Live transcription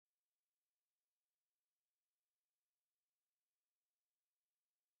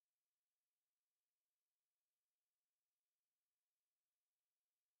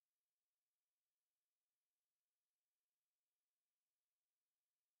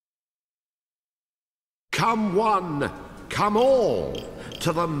Come one, come all,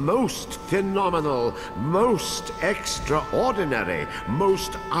 to the most phenomenal, most extraordinary,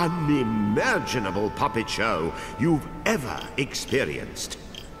 most unimaginable puppet show you've ever experienced.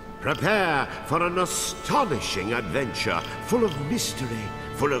 Prepare for an astonishing adventure full of mystery,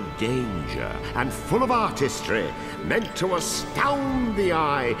 full of danger, and full of artistry, meant to astound the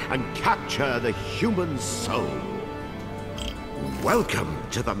eye and capture the human soul. Welcome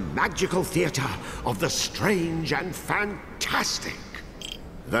to the magical theater of the strange and fantastic.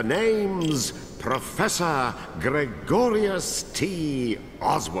 The name's Professor Gregorius T.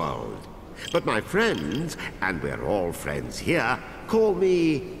 Oswald. But my friends, and we're all friends here, call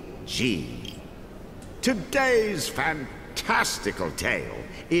me G. Today's fantastical tale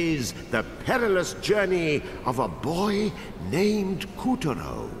is the perilous journey of a boy named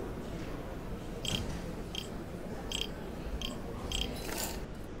Kutaro.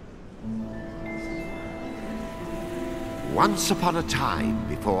 Once upon a time,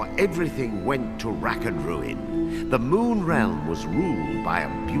 before everything went to rack and ruin, the Moon Realm was ruled by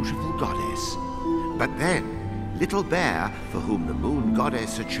a beautiful goddess. But then, Little Bear, for whom the Moon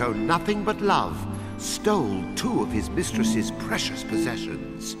Goddess had shown nothing but love, stole two of his mistress's precious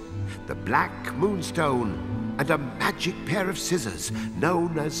possessions, the Black Moonstone and a magic pair of scissors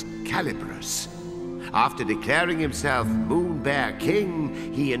known as Calibris. After declaring himself Moon Bear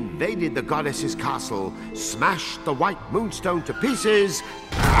King, he invaded the goddess's castle, smashed the White Moonstone to pieces.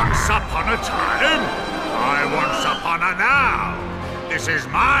 Once upon a time, I once upon a now. This is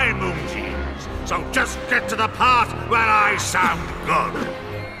my Moonteens, so just get to the part where I sound good.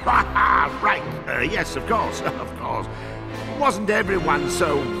 Right, yes, of course, of course. Wasn't everyone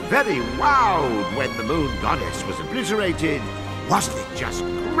so very wowed when the Moon Goddess was obliterated? Wasn't it just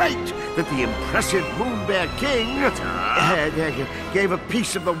great that the impressive Moon Bear King gave a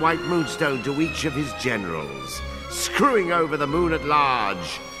piece of the White Moonstone to each of his generals, screwing over the moon at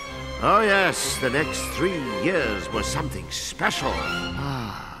large? Oh yes, the next 3 years were something special.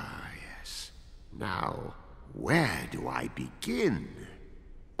 Ah, yes. Now, where do I begin?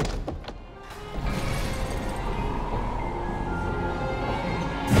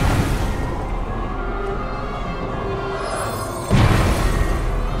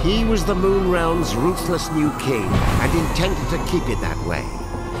 He was the Moon Realm's ruthless new king, and intended to keep it that way.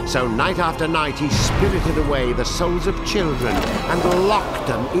 So night after night he spirited away the souls of children and locked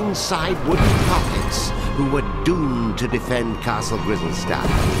them inside wooden puppets who were doomed to defend Castle Grizzlestone.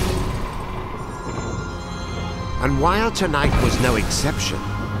 And while tonight was no exception,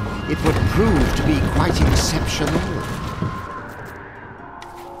 it would prove to be quite exceptional.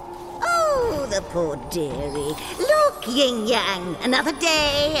 Oh, the poor dearie. Look, Yin-Yang, another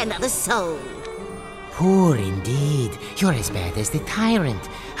day, another soul. Poor indeed. You're as bad as the tyrant.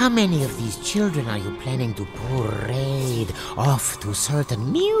 How many of these children are you planning to parade off to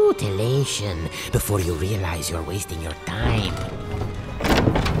certain mutilation before you realize you're wasting your time?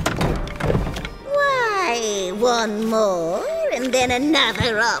 Why, one more, and then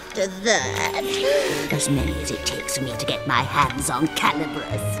another after that. As many as it takes me to get my hands on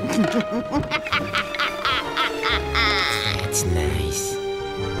Calibris. That's nice.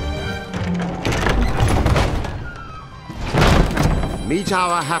 Meet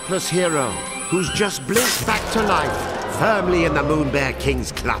our hapless hero, who's just blinked back to life, firmly in the Moon Bear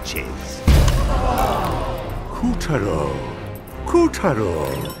King's clutches. Kutaro.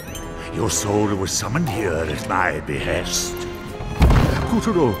 Kutaro. Your soul was summoned here at my behest.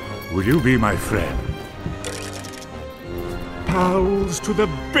 Kutaro, will you be my friend? Pals to the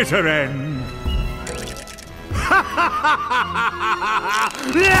bitter end.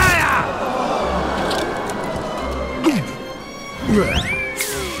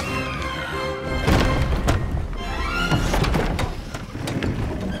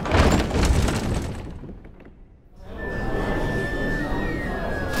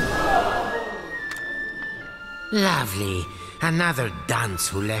 Lovely. Another dunce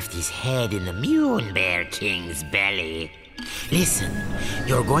who left his head in the Moon Bear King's belly. Listen,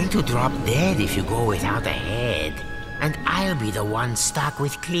 you're going to drop dead if you go without a head. And I'll be the one stuck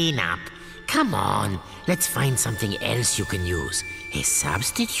with cleanup. Come on, let's find something else you can use. A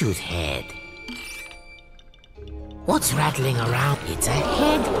substitute head. What's rattling around? It's a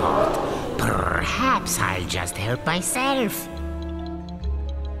head pot. Perhaps I'll just help myself.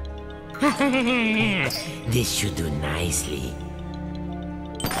 This should do nicely.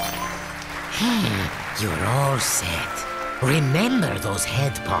 You're all set. Remember those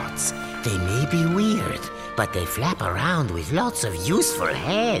head pots. They may be weird, but they flap around with lots of useful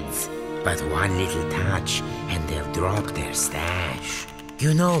heads. But one little touch, and they'll drop their stash.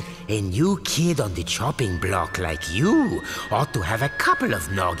 You know, a new kid on the chopping block like you ought to have a couple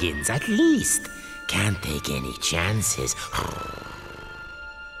of noggins at least. Can't take any chances.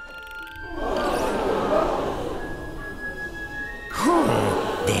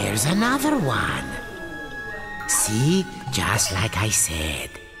 Oh, there's another one. See? Just like I said.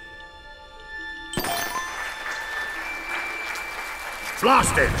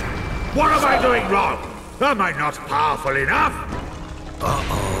 Blast it! What am I doing wrong? Am I not powerful enough?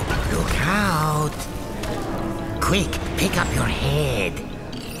 Uh-oh, look out! Quick, pick up your head.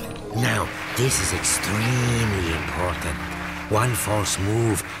 Now, this is extremely important. One false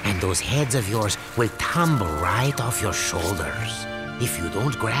move, and those heads of yours will tumble right off your shoulders. If you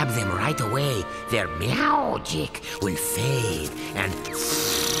don't grab them right away, their magic will fade, and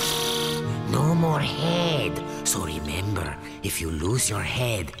no more head. So remember, if you lose your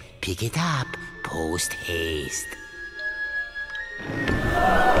head, pick it up post haste.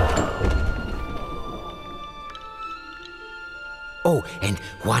 Oh, and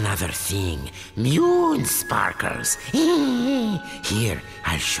one other thing. Moon sparkles. Here,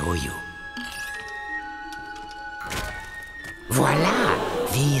 I'll show you. Voila!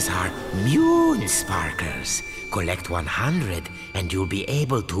 These are moon sparkles. Collect 100 and you'll be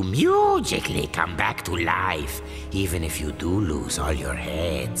able to magically come back to life, even if you do lose all your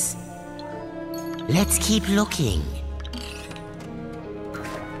heads. Let's keep looking.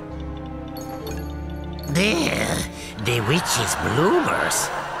 There, the witch's bloomers.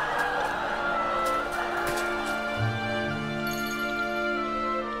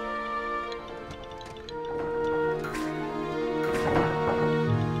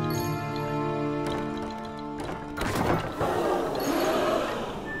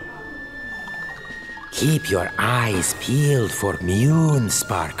 Keep your eyes peeled for moon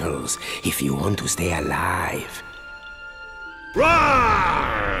sparkles if you want to stay alive.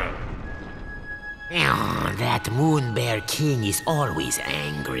 Roar! Oh, that moon bear king is always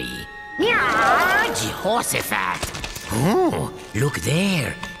angry. Jehoshaphat! Oh, look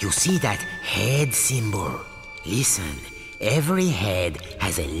there. You see that head symbol? Listen, every head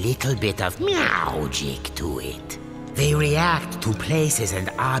has a little bit of magic to it. They react to places and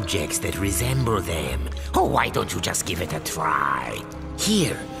objects that resemble them. Oh, why don't you just give it a try?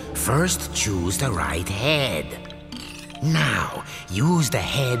 Here, first choose the right head. Now, use the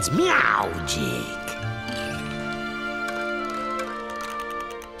head's magic.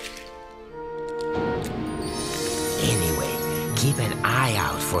 Anyway, keep an eye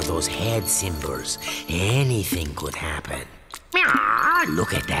out for those head symbols. Anything could happen.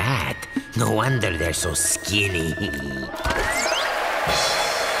 Look at that. No wonder they're so skinny.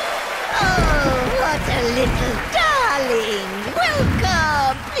 Oh, what a little darling!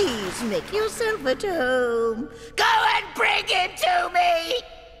 Welcome! Please make yourself at home. Go and bring it to me!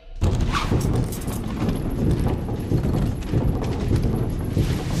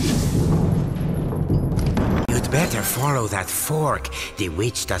 You'd better follow that fork. The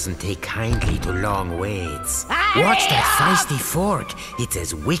witch doesn't take kindly to long waits. Watch that feisty fork. It's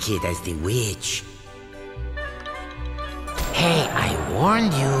as wicked as the witch. Hey, I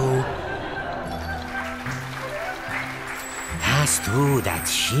warned you. Pass through that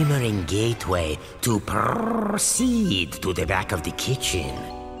shimmering gateway to proceed to the back of the kitchen.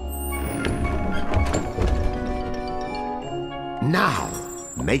 Now,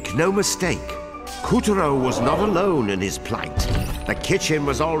 make no mistake. Kutaro was not alone in his plight. The kitchen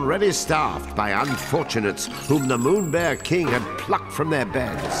was already staffed by unfortunates whom the Moon Bear King had plucked from their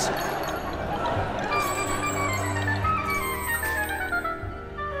beds.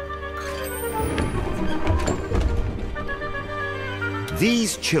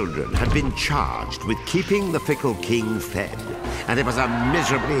 These children had been charged with keeping the fickle king fed, and it was a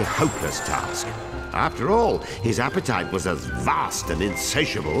miserably hopeless task. After all, his appetite was as vast and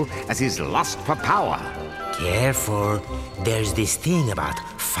insatiable as his lust for power. Careful, there's this thing about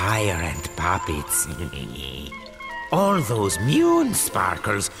fire and puppets. All those moon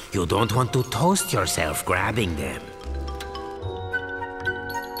sparkles, you don't want to toast yourself grabbing them.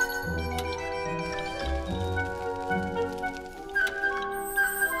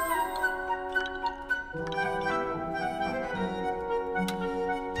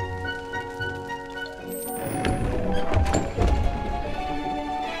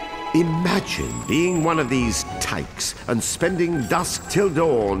 Imagine being one of these tykes and spending dusk till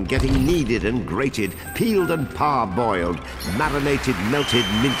dawn getting kneaded and grated, peeled and parboiled, marinated, melted,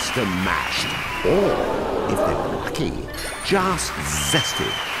 minced and mashed. Or, if they were lucky, just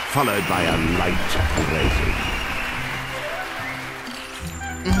zested, followed by a light gravy.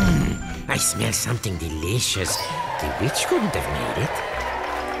 I smell something delicious. The witch couldn't have made it.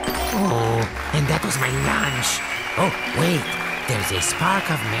 Oh, and that was my lunch. Oh, wait. There's a spark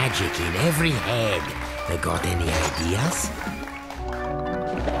of magic in every head. Got any ideas?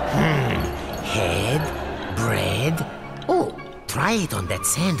 Head, bread. Oh, try it on that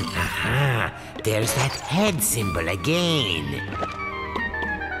sand. Aha, there's that head symbol again.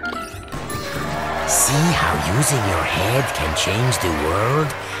 See how using your head can change the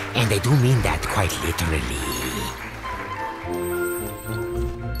world? And I do mean that quite literally.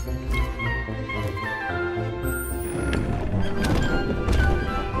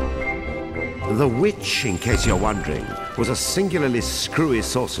 The witch, in case you're wondering, was a singularly screwy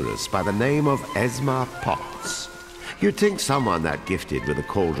sorceress by the name of Esma Potts. You'd think someone that gifted with a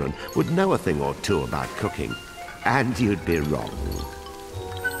cauldron would know a thing or two about cooking, and you'd be wrong.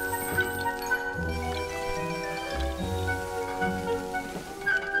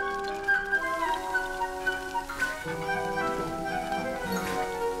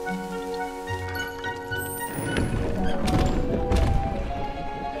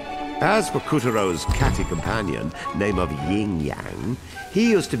 As for Kutaro's catty companion, name of Yin Yang,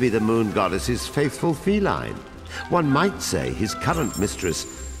 he used to be the moon goddess's faithful feline. One might say his current mistress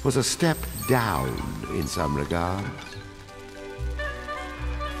was a step down in some regards.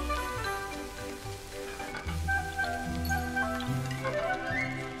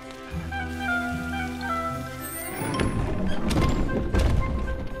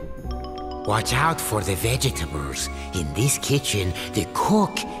 Watch out for the vegetables. In this kitchen, the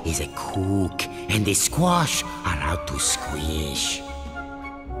cook is a cook, and the squash are out to squish.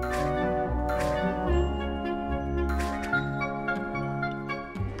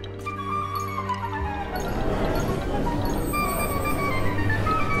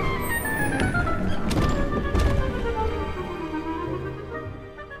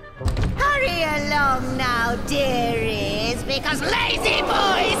 Hurry along now, dearies, because lazy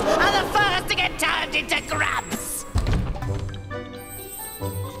boys are the first to get turned into grubs.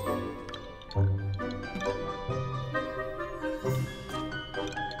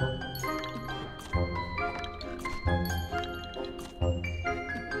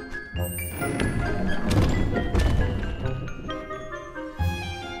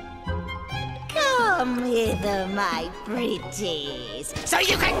 Come hither, my pretties, so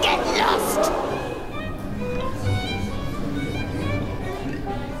you can get lost.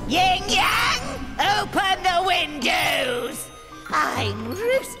 Yin Yang, open the windows. I'm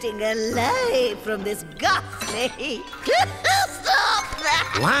roosting alive from this ghastly. Stop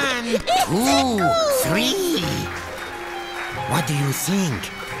that! 1, 2, 3. What do you think?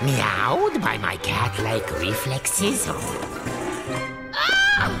 Meowed by my cat-like reflexes?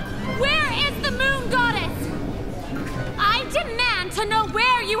 Ah! Where is the moon goddess? I demand to know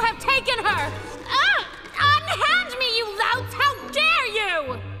where you have taken her! Ah! Unhand me, you louts! How dare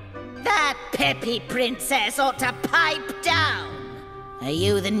you! That peppy princess ought to pipe down. Are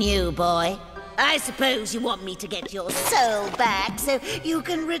you the new boy? I suppose you want me to get your soul back so you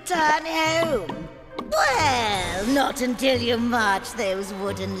can return home. Well, not until you march those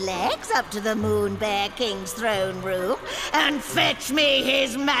wooden legs up to the Moon Bear King's throne room and fetch me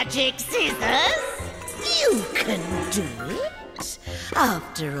his magic scissors. You can do it.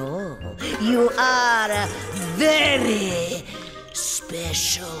 After all, you are a very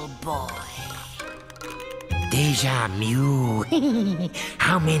special boy. Deja Mew.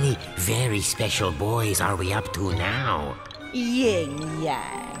 How many very special boys are we up to now? Yin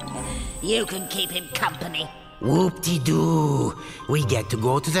Yang. You can keep him company. Whoop-de-doo. We get to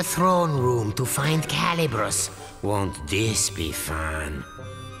go to the throne room to find Calibros. Won't this be fun?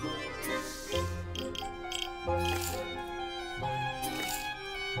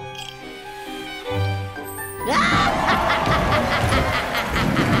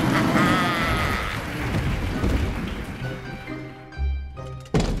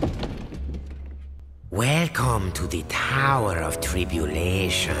 Welcome to the Tower of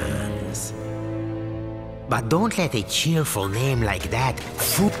Tribulations. But don't let a cheerful name like that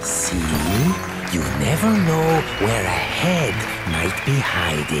fool. See? You never know where a head might be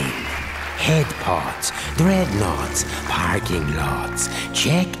hiding. Head pots, dreadnoughts, parking lots.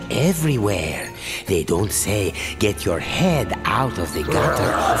 Check everywhere. They don't say, get your head out of the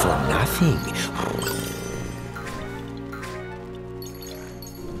gutter for nothing.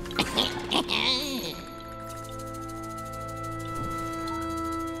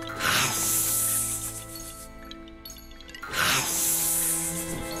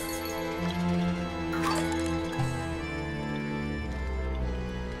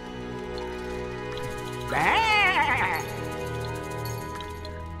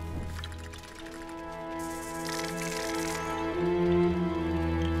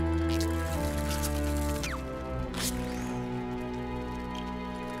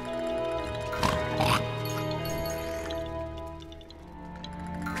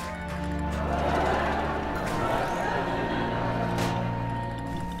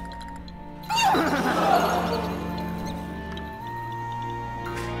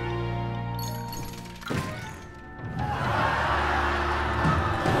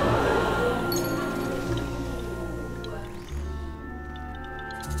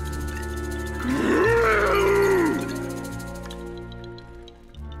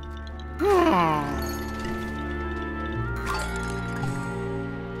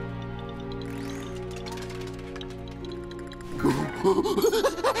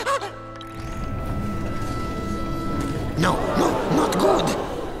 No, not good.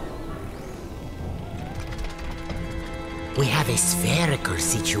 We have a spherical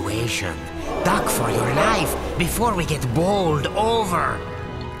situation. Duck for your life before we get bowled over.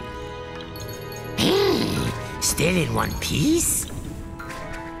 Still in one piece?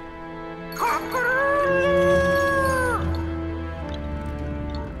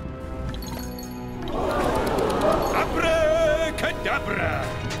 Abracadabra!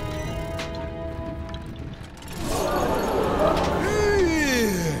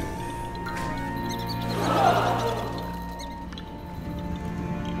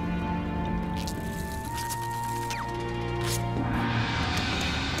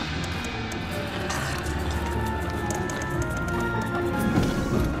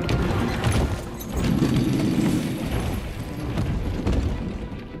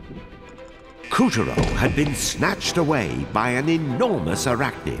 Kutaro had been snatched away by an enormous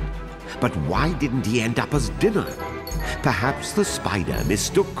arachnid. But why didn't he end up as dinner? Perhaps the spider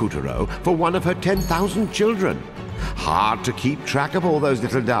mistook Kutaro for one of her 10,000 children. Hard to keep track of all those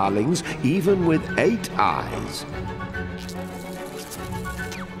little darlings, even with 8 eyes.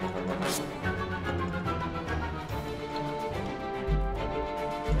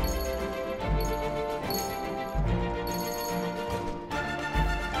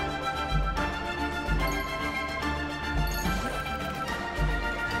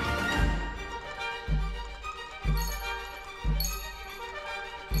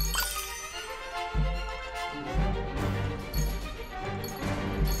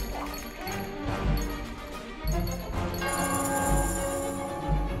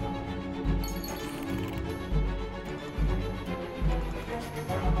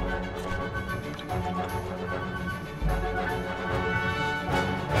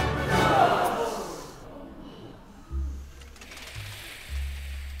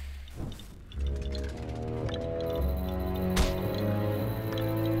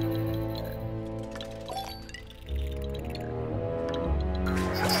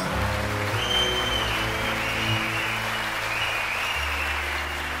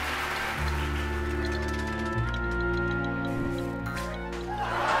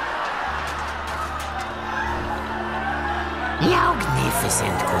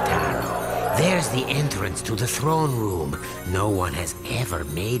 Magnificent, Kutaro. There's the entrance to the throne room. No one has ever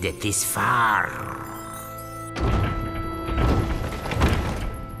made it this far.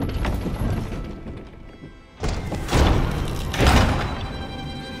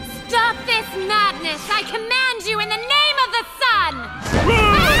 Stop this madness! I command you in the name of the sun!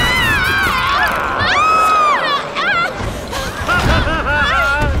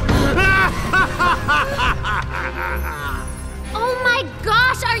 Oh my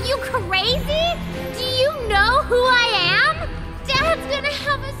gosh, are you crazy? Do you know who I am? Dad's gonna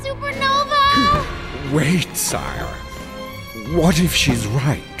have a supernova! Wait, sire. What if she's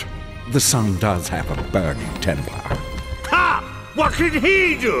right? The sun does have a burning temper. Ha! What can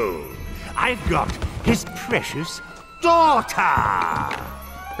he do? I've got his precious daughter!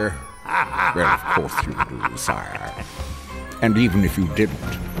 Well, of course you do, sire. And even if you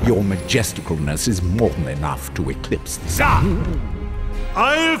didn't, your majesticalness is more than enough to eclipse the sun.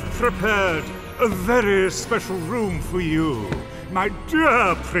 I've prepared a very special room for you, my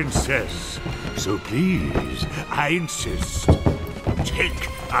dear princess. So please, I insist, take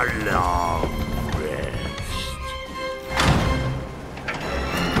a long rest.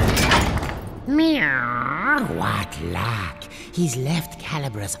 Meow. What luck. He's left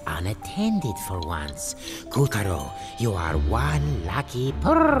Calibras unattended for once. Kutaro, you are one lucky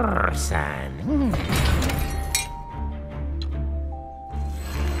person.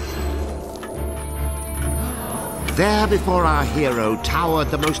 There before our hero towered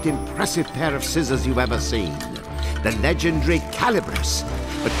the most impressive pair of scissors you've ever seen. The legendary Calibras.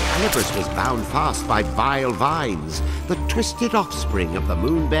 But Calibras was bound fast by vile vines, the twisted offspring of the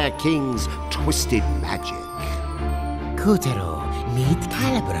Moon Bear King's twisted magic. Kutaro, meet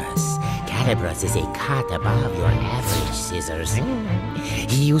Calibras. Calibras is a cut above your average scissors.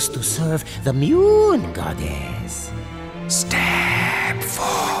 He used to serve the Moon Goddess. Step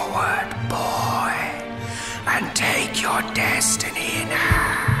forward, boy, and take your destiny in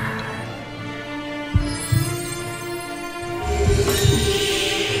hand.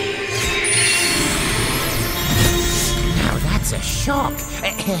 Now that's a shock.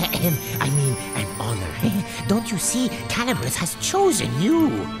 I mean, an honor. Don't you see? Calibras has chosen you.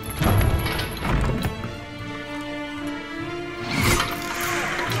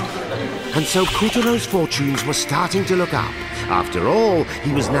 And so Kutaro's fortunes were starting to look up. After all,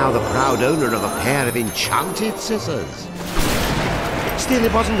 he was now the proud owner of a pair of enchanted scissors. Still,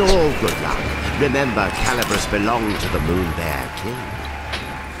 it wasn't all good luck. Remember, Calabrus belonged to the Moon Bear King.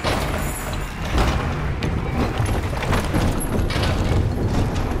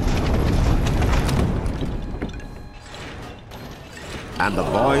 And the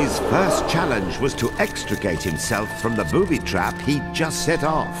boy's first challenge was to extricate himself from the booby trap he'd just set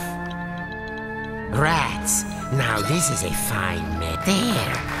off. Rats. Now this is a fine net.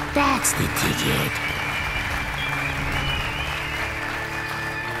 There. That's the ticket.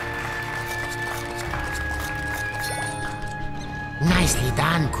 Nicely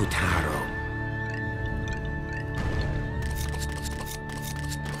done, Kutaro.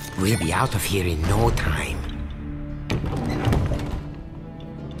 We'll be out of here in no time.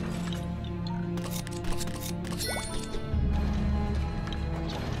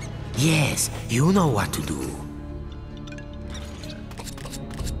 Yes, you know what to do.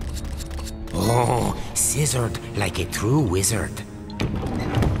 Oh, scissored like a true wizard.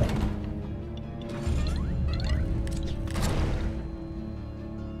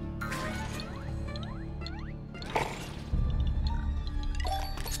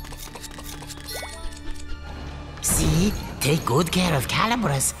 See? Take good care of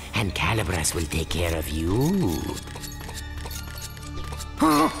Calabrus, and Calabrus will take care of you.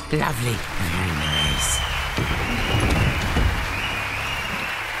 Oh, lovely. Very nice.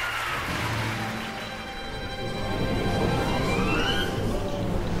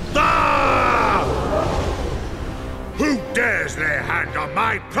 Ah! Who dares lay a hand on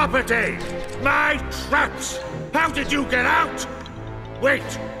my property? My traps! How did you get out?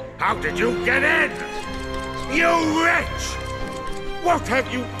 Wait, how did you get in? You wretch! What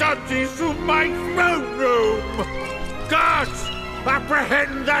have you done to my throne room? Guards!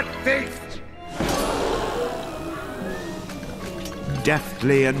 Apprehend that thief!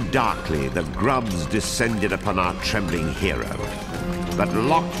 Deftly and darkly, the grubs descended upon our trembling hero. But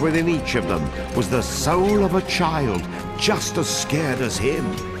locked within each of them was the soul of a child, just as scared as him.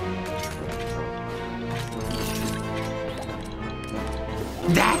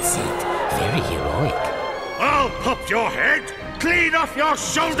 That's it. Very heroic. I'll pop your head clean off your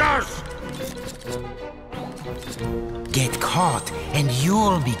shoulders! Get caught, and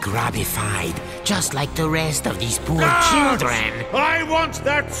you'll be grabbified, just like the rest of these poor Guards! children. I want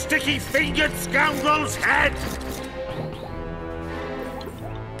that sticky-fingered scoundrel's head!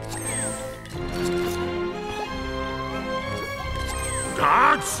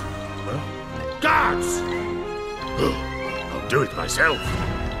 Guards? Huh? Guards! I'll do it myself.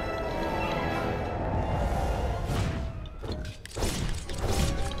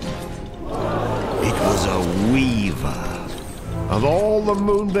 It was a weaver. Of all the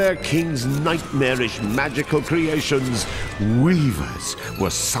Moonbear King's nightmarish magical creations, weavers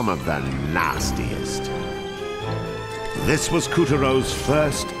were some of the nastiest. This was Kutaro's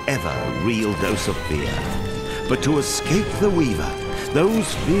first ever real dose of fear. But to escape the weaver,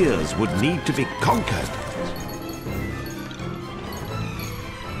 those fears would need to be conquered.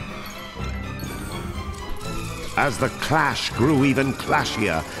 As the clash grew even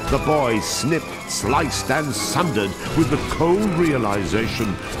clashier, the boy snipped, sliced, and sundered with the cold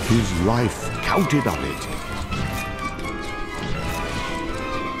realization his life counted on it.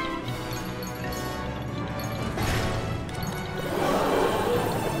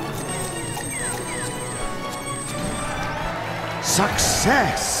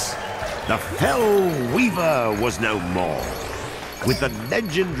 Success! The fell weaver was no more. With the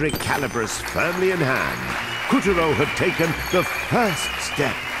legendary Calabrus firmly in hand, Kutaro had taken the first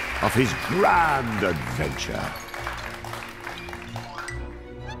step of his grand adventure.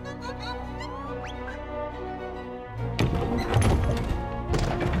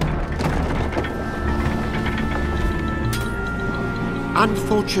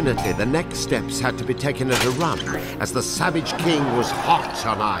 Unfortunately, the next steps had to be taken at a run, as the Savage King was hot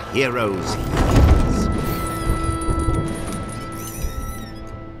on our hero's heels.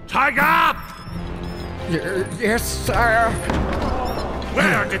 Tiger! Yes, sire.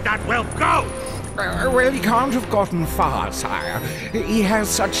 Where did that whelp go? Well, he can't have gotten far, sire. He has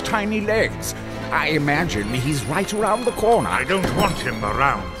such tiny legs. I imagine he's right around the corner. I don't want him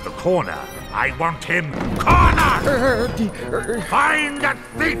around the corner. I want him cornered! Find that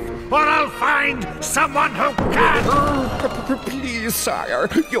thief, or I'll find someone who can! Please, sire,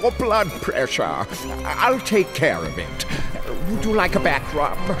 your blood pressure. I'll take care of it. Would you like a back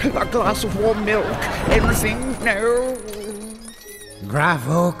rub? A glass of warm milk? Anything? No?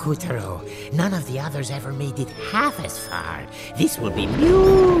 Bravo, Kutaro. None of the others ever made it half as far. This will be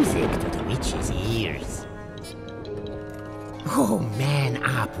music to the witch's ears. Oh, man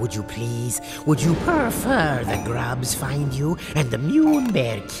up, would you please? Would you prefer the grubs find you and the Moon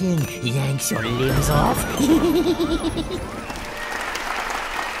Bear King yanks your limbs off?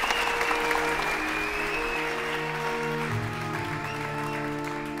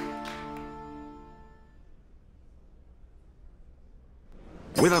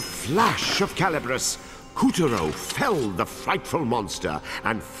 With a flash of Calibris, Kutaro felled the frightful monster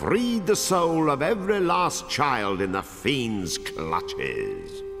and freed the soul of every last child in the fiend's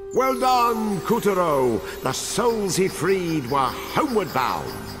clutches. Well done, Kutaro! The souls he freed were homeward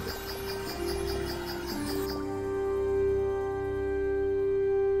bound.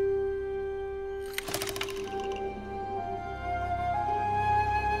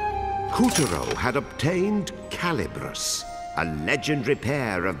 Kutaro had obtained Calibris, a legendary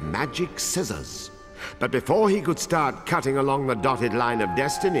pair of magic scissors. But before he could start cutting along the dotted line of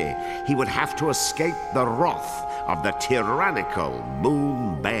destiny, he would have to escape the wrath of the tyrannical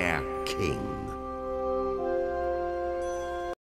Moon Bear King.